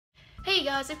Hey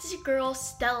guys, it's your girl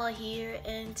Stella here,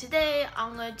 and today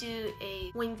I'm gonna do a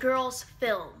when girls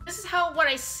film. This is what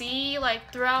I see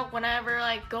throughout whenever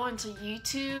go into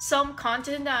YouTube. Some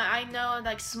content that I know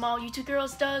small YouTube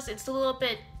girls does, it's a little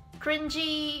bit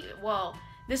cringy. Well,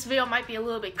 this video might be a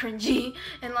little bit cringy,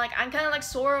 and I'm kind of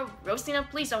sort of roasting them.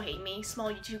 Please don't hate me,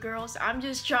 small YouTube girls. I'm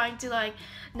just trying to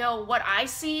know what I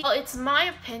see. Well, it's my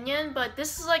opinion, but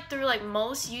this is through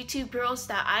most YouTube girls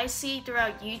that I see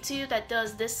throughout YouTube that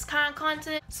does this kind of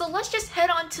content. So let's just head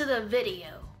on to the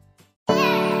video.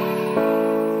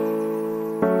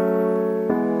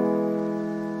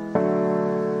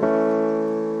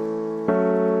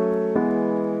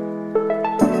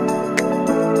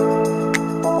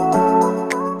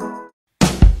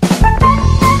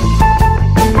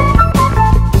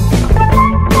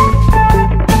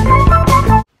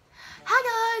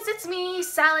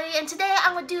 Sally, and today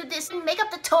I'm gonna do this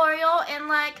makeup tutorial and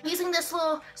using this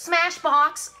little smash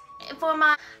box for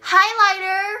my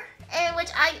highlighter, and which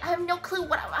I have no clue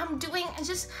what I'm doing. And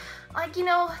just I'm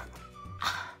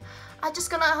just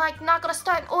gonna not gonna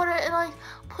start in order and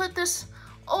put this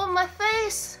over my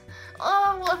face.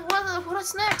 Oh,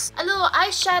 what's next? A little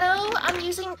eyeshadow. I'm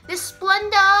using this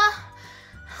Splenda.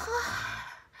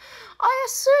 I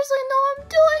seriously know what I'm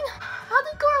doing. How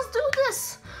do girls do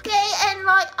this? Okay, and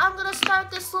I'm gonna start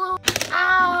this little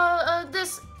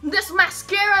this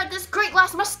mascara, this Great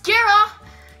Lash mascara.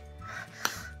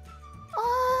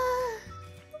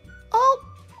 Oh,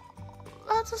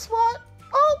 that's a spot.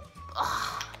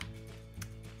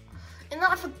 And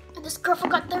then this girl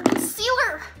forgot their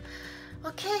concealer.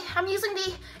 Okay, I'm using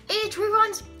the Age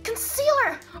Reruns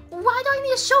concealer. Why do I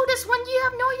need to show this when you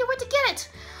have no idea where to get it?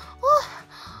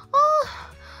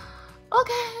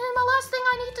 Okay, and my last thing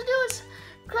I need to do is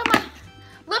grab my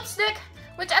lipstick,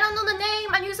 which I don't know the name.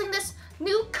 I'm using this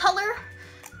new color.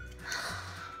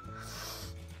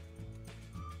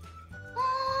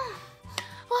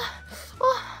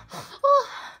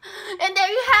 And there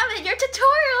you have it, your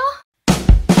tutorial.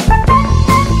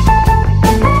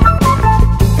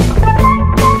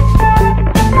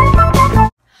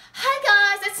 Hi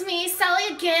guys, it's me, Sally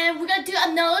again. We're gonna do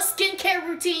another skincare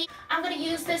routine. I'm gonna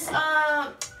use this,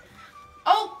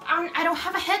 I don't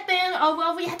have a headband. Oh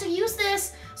well, we had to use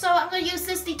this. So I'm gonna use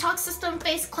this Detox System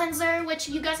face cleanser, which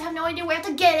you guys have no idea where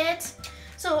to get it.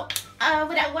 So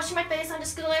without washing my face, I'm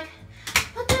just gonna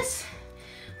put this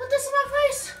in my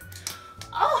face.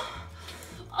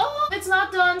 Oh, it's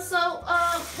not done. So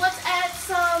let's add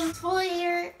some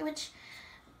exfoliator, which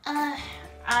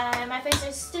my face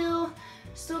is still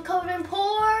covered in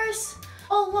pores.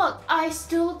 Oh look, I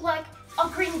still look like a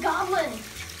green goblin.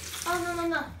 Oh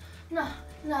no.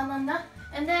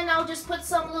 And then I'll just put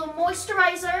some little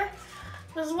moisturizer.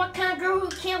 Because what kind of girl who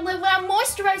can't live without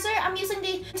moisturizer? I'm using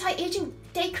the anti-aging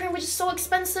day cream, which is so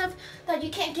expensive that you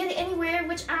can't get it anywhere,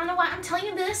 which I don't know why I'm telling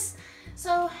you this.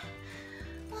 So,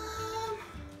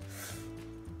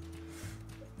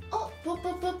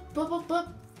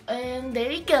 and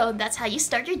there you go. That's how you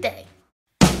start your day.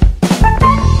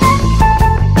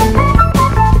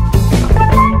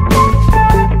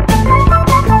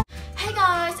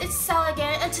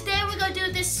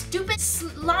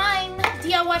 Slime,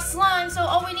 DIY slime. So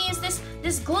all we need is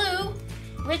this glue,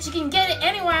 which you can get it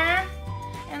anywhere.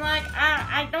 And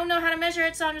I don't know how to measure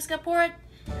it, so I'm just gonna pour it.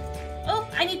 Oh,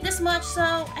 I need this much, so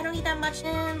I don't need that much.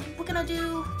 And we're gonna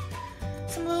do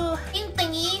some little ink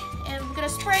thingy, and we're gonna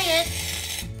spray it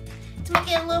to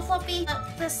make it a little fluffy.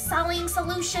 The saline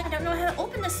solution. I don't know how to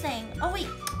open this thing. Oh wait,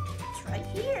 it's right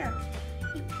here.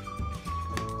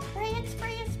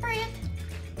 Spray it.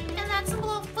 And that's a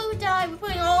little food dye. We're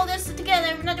putting all this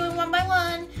together. We're not doing one by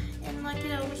one. And we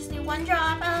just need one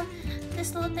drop of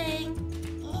this little thing.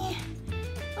 Yeah.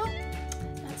 Oh,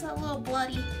 that's a little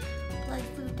bloody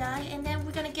food dye. And then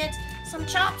we're gonna get some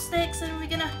chopsticks and we're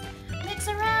gonna mix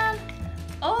around.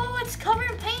 Oh, it's covered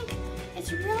in pink.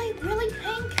 It's really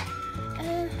pink.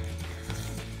 And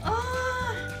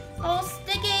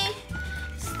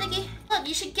sticky. Look,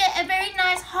 you should get a very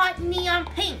nice hot neon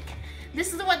pink.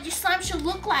 This is what your slime should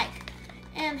look like.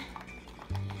 And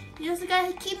you just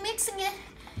gotta keep mixing it.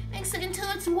 Mix it until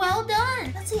it's well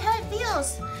done. Let's see how it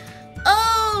feels.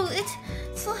 Oh,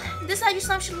 this is how your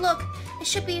slime should look. It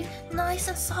should be nice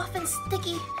and soft and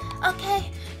sticky.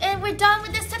 Okay, and we're done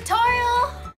with this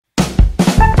tutorial.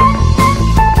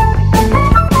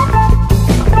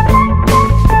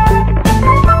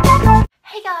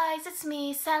 Hey guys, it's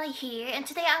me, Sally here, and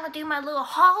today I'm gonna do my little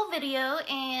haul video.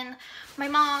 And my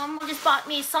mom just bought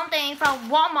me something from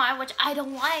Walmart, which I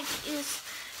don't like.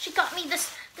 She got me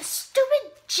this this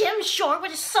stupid gym short,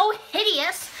 which is so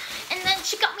hideous. And then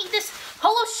she got me this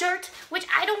polo shirt, which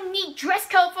I don't need dress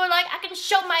code for. Like, I can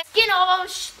show my skin all of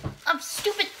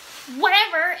stupid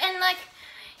whatever. And like,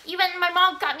 even my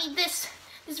mom got me this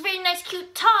very nice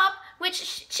cute top,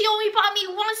 which she only bought me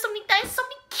one something that is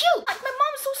something cute. Like, my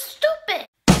mom's so stupid.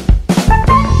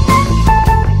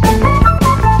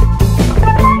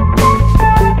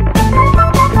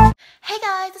 Hey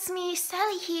guys, it's me,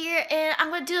 Sally here, and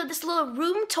I'm gonna do this little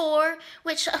room tour.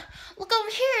 Which look over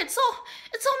here, it's all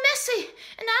messy,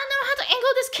 and I don't know how to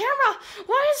angle this camera.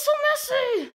 Why is it so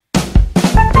messy?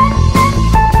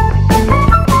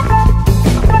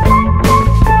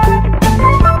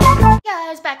 Hey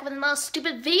guys, back with another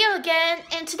stupid video again,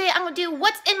 and today I'm gonna do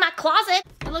what's in my closet.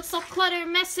 It looks so cluttered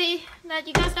and messy that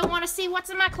you guys don't want to see what's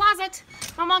in my closet.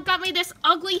 My mom got me this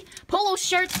ugly polo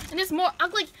shirt and this more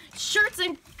ugly shirts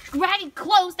and ragged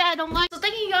clothes that I don't like. So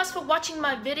thank you guys for watching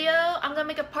my video. I'm gonna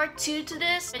make a part 2 to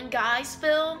this. And guys,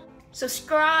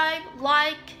 subscribe,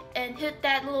 like, and hit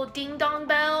that little ding dong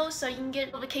bell so you can get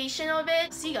a notification of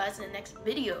it. See you guys in the next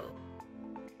video.